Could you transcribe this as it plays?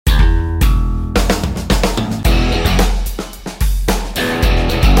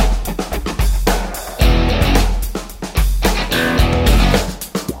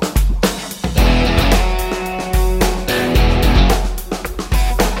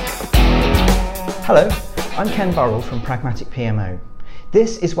Hello, I'm Ken Burrell from Pragmatic PMO.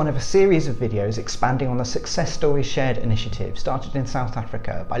 This is one of a series of videos expanding on the Success Stories Shared initiative started in South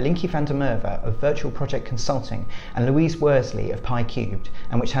Africa by Linky van der Merwe of Virtual Project Consulting and Louise Worsley of PyCubed,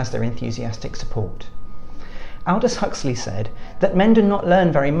 and which has their enthusiastic support. Aldous Huxley said that men do not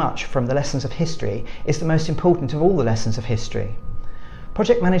learn very much from the lessons of history is the most important of all the lessons of history.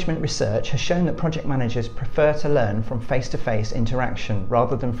 Project management research has shown that project managers prefer to learn from face-to-face interaction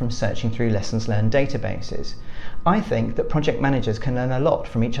rather than from searching through lessons learned databases. I think that project managers can learn a lot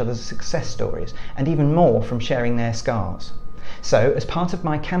from each other's success stories and even more from sharing their scars. So, as part of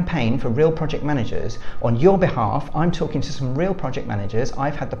my campaign for Real Project Managers, on your behalf, I'm talking to some real project managers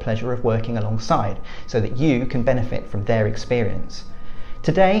I've had the pleasure of working alongside so that you can benefit from their experience.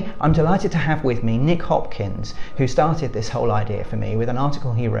 Today, I'm delighted to have with me Nick Hopkins, who started this whole idea for me with an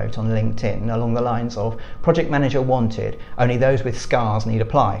article he wrote on LinkedIn along the lines of "Project Manager wanted, only those with scars need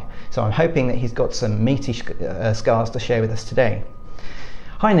apply." So I'm hoping that he's got some meaty scars to share with us today.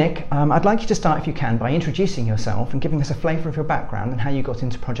 Hi Nick, I'd like you to start, if you can, by introducing yourself and giving us a flavour of your background and how you got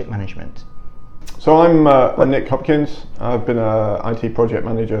into project management. So I'm Nick Hopkins. I've been an IT project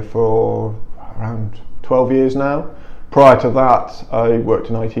manager for around 12 years now. Prior to that, I worked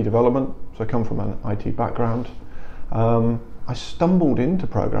in IT development, so I come from an IT background. I stumbled into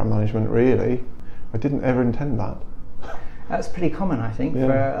program management, really. I didn't ever intend that. That's pretty common, I think,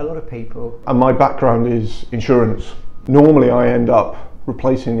 for a lot of people. And my background is insurance. Normally I end up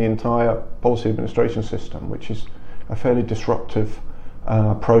replacing the entire policy administration system, which is a fairly disruptive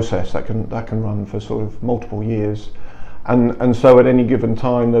process that can run for sort of multiple years. And so at any given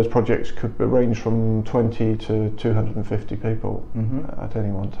time, those projects could range from 20 to 250 people at any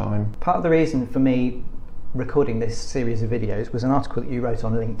one time. Part of the reason for me recording this series of videos was an article that you wrote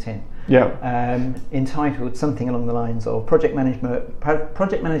on LinkedIn, entitled something along the lines of "Project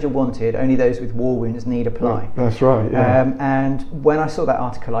Manager wanted, only those with war wounds need apply." That's right. Yeah. And when I saw that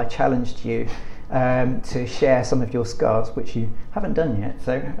article, I challenged you to share some of your scars, which you haven't done yet.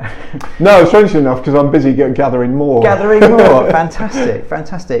 So no, strangely enough, because I'm busy gathering more.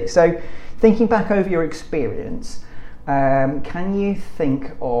 Fantastic. So, thinking back over your experience, can you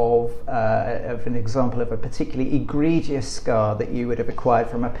think of an example of a particularly egregious scar that you would have acquired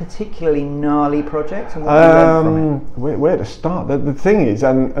from a particularly gnarly project, and what you learned from it? Where to start? The thing is,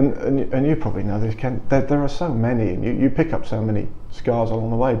 and you probably know this, Ken, there are so many, and you pick up so many scars along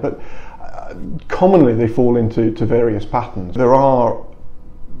the way, but commonly they fall into various patterns. There are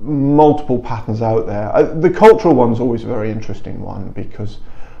multiple patterns out there. The cultural one's always a very interesting one, because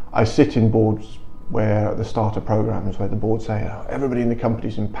I sit in boards where at the start of programs where the board say, everybody in the company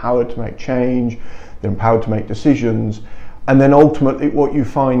is empowered to make change, they're empowered to make decisions, and then ultimately what you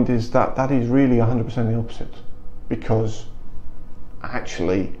find is that is really 100% the opposite, because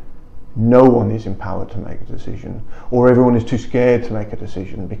actually no one is empowered to make a decision, or everyone is too scared to make a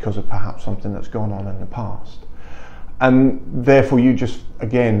decision because of perhaps something that's gone on in the past. And therefore you just,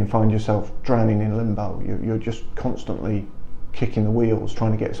 again, find yourself drowning in limbo. You're just constantly kicking the wheels,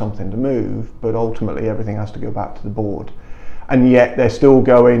 trying to get something to move, but ultimately everything has to go back to the board. And yet they're still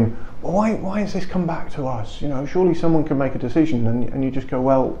going, well, why has this come back to us? Surely someone can make a decision, and you just go,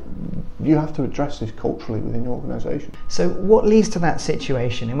 well, you have to address this culturally within your organisation. So what leads to that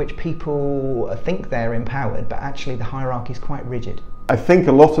situation in which people think they're empowered, but actually the hierarchy is quite rigid? I think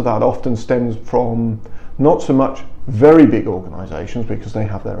a lot of that often stems from not so much very big organisations, because they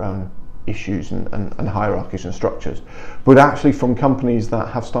have their own issues and hierarchies and structures, but actually from companies that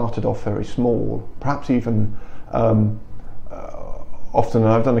have started off very small, perhaps even often,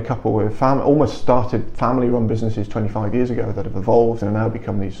 and I've done a couple with almost started family-run businesses 25 years ago that have evolved and now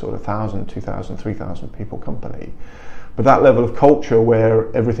become these sort of 1,000, 2,000, 3,000 people company. But that level of culture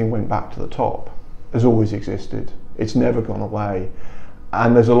where everything went back to the top has always existed. It's never gone away.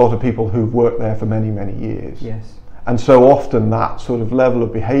 And there's a lot of people who've worked there for many, many years. Yes. And so often that sort of level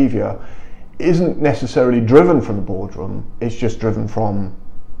of behaviour isn't necessarily driven from the boardroom, it's just driven from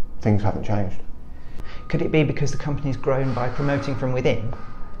things haven't changed. Could it be because the company's grown by promoting from within?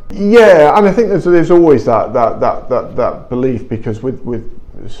 Yeah, and I think there's always that belief, because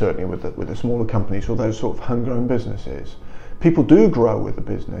certainly with the smaller companies or those sort of homegrown businesses, people do grow with the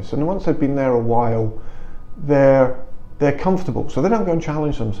business, and once they've been there a while, they're comfortable, so they don't go and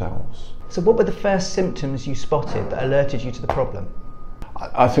challenge themselves. So what were the first symptoms you spotted that alerted you to the problem?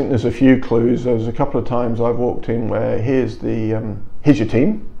 I think there's a few clues. There's a couple of times I've walked in where here's your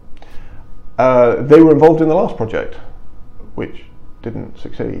team. They were involved in the last project, which didn't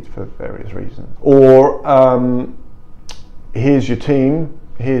succeed for various reasons. Or here's your team,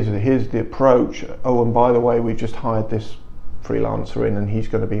 here's the approach. Oh, and by the way, we've just hired this freelancer in, and he's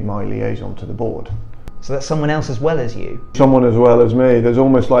going to be my liaison to the board. So that's someone else as well as you? Someone as well as me. There's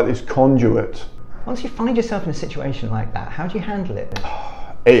almost like this conduit. Once you find yourself in a situation like that, how do you handle it?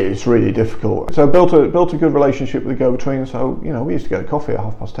 It's really difficult. So I built a good relationship with the go-between. So, you know, we used to go to coffee at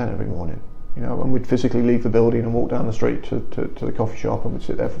 10:30 every morning. You know, and we'd physically leave the building and walk down the street to the coffee shop, and we'd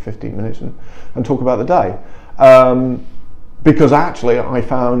sit there for 15 minutes and talk about the day. Because actually I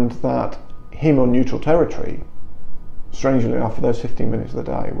found that him on neutral territory, strangely enough, for those 15 minutes of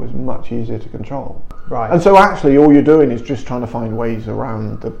the day was much easier to control. Right. And so actually all you're doing is just trying to find ways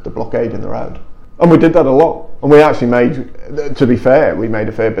around the blockade in the road. And we did that a lot. And we actually made, to be fair, we made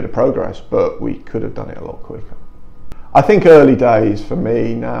a fair bit of progress, but we could have done it a lot quicker. I think early days for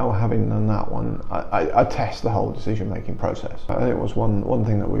me now, having done that one, I test the whole decision-making process. I think it was one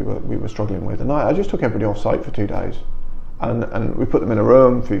thing that we were struggling with. And I just took everybody off site for 2 days. And we put them in a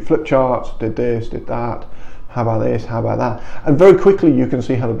room, through flip charts, did this, did that, how about this, how about that. And very quickly you can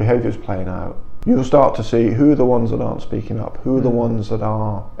see how the behaviour is playing out. You'll start to see who are the ones that aren't speaking up, who are the ones that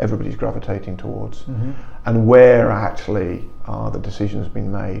everybody's gravitating towards, and where actually are the decisions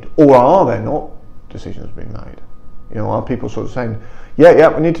being made, or are there not decisions being made? You know, are people sort of saying, yeah,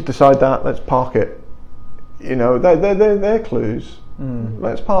 we need to decide that, let's park it. You know, they're clues.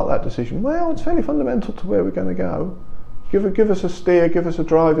 Let's park that decision. Well, it's fairly fundamental to where we're going to go. Give us a steer, give us a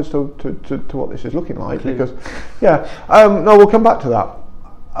drive as to what this is looking like. Because, no, we'll come back to that.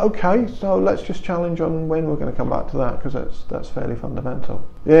 Okay, so let's just challenge on when we're going to come back to that, because that's fairly fundamental.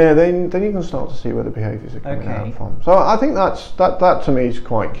 Yeah, then you can start to see where the behaviours are coming out from. So I think that to me is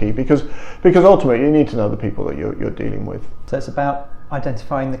quite key, because ultimately you need to know the people that you're dealing with. So it's about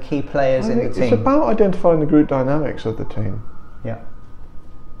identifying the key players in the team. It's about identifying the group dynamics of the team. Yeah.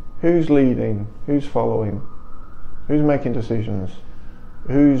 Who's leading? Who's following? Who's making decisions?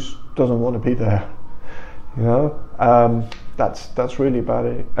 Who doesn't want to be there? You know, that's really about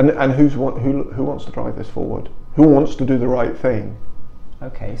it. And who wants to drive this forward? Who wants to do the right thing?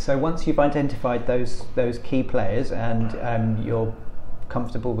 Okay, so once you've identified those key players and you're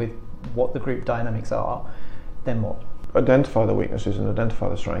comfortable with what the group dynamics are, then what? Identify the weaknesses and identify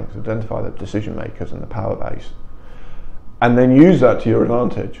the strengths. Identify the decision makers and the power base, and then use that to your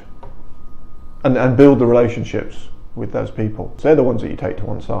advantage. And build the relationships with those people. So they're the ones that you take to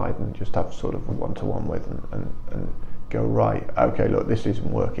one side and just have sort of one-to-one with and go, right, okay, look, this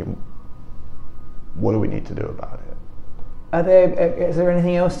isn't working. What do we need to do about it? Is there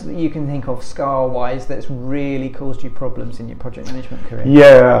anything else that you can think of SCAR-wise that's really caused you problems in your project management career?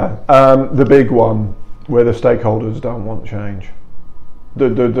 Yeah, the big one where the stakeholders don't want change. The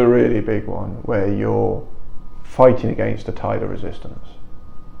really big one where you're fighting against a tide of resistance.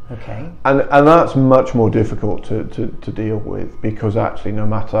 Okay. And that's much more difficult to deal with, because actually no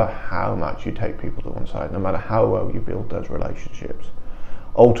matter how much you take people to one side, no matter how well you build those relationships,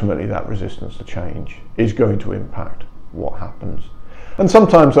 ultimately that resistance to change is going to impact what happens. And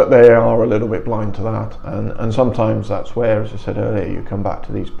sometimes that they are a little bit blind to that, and sometimes that's where, as I said earlier, you come back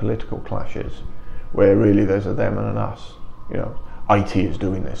to these political clashes where really there's a them and an us. You know, IT is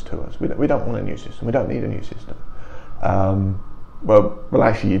doing this to us. We don't want a new system. We don't need a new system. Well,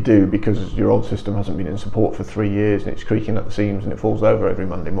 actually you do, because your old system hasn't been in support for 3 years and it's creaking at the seams and it falls over every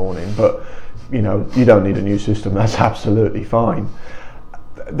Monday morning. But you know, you don't need a new system. That's absolutely fine.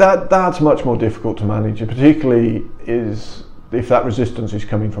 That's much more difficult to manage, particularly if that resistance is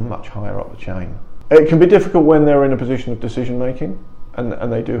coming from much higher up the chain. It can be difficult when they're in a position of decision making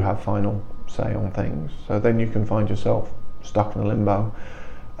and they do have final say on things. So then you can find yourself stuck in a limbo.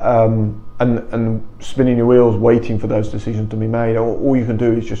 And spinning your wheels waiting for those decisions to be made. All you can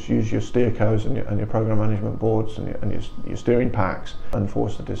do is just use your steer codes and your program management boards and your steering packs and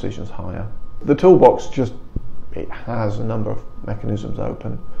force the decisions higher. The toolbox it has a number of mechanisms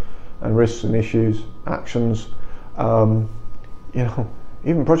open, and risks and issues, actions, you know,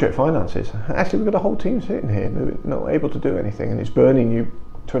 even project finances. Actually, we've got a whole team sitting here not able to do anything, and it's burning you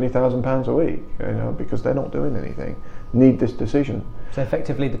 £20,000 a week, you know, because they're not doing anything. Need this decision. So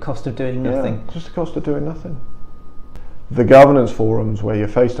effectively the cost of doing nothing. Yeah, just the cost of doing nothing. The governance forums where you're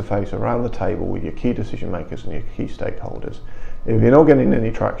face to face around the table with your key decision makers and your key stakeholders, if you're not getting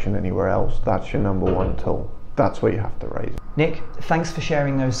any traction anywhere else, that's your number one tool. That's where you have to raise it. Nick, thanks for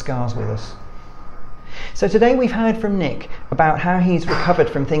sharing those scars with us. So today we've heard from Nick about how he's recovered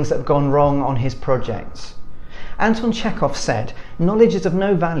from things that have gone wrong on his projects. Anton Chekhov said, "Knowledge is of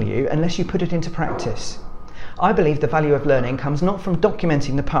no value unless you put it into practice." I believe the value of learning comes not from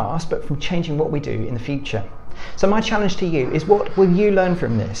documenting the past, but from changing what we do in the future. So my challenge to you is, what will you learn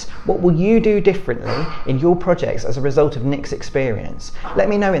from this? What will you do differently in your projects as a result of Nick's experience? Let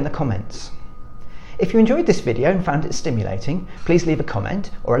me know in the comments. If you enjoyed this video and found it stimulating, please leave a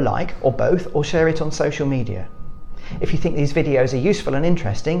comment or a like or both, or share it on social media. If you think these videos are useful and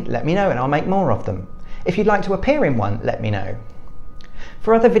interesting, let me know and I'll make more of them. If you'd like to appear in one, let me know.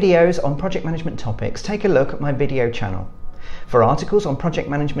 For other videos on project management topics, take a look at my video channel. For articles on project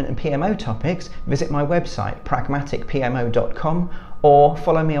management and PMO topics, visit my website pragmaticpmo.com or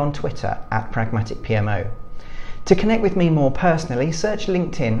follow me on Twitter @pragmaticpmo. To connect with me more personally, search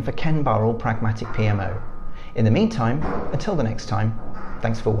LinkedIn for Ken Burrell Pragmatic PMO. In the meantime, until the next time,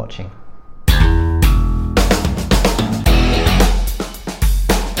 thanks for watching.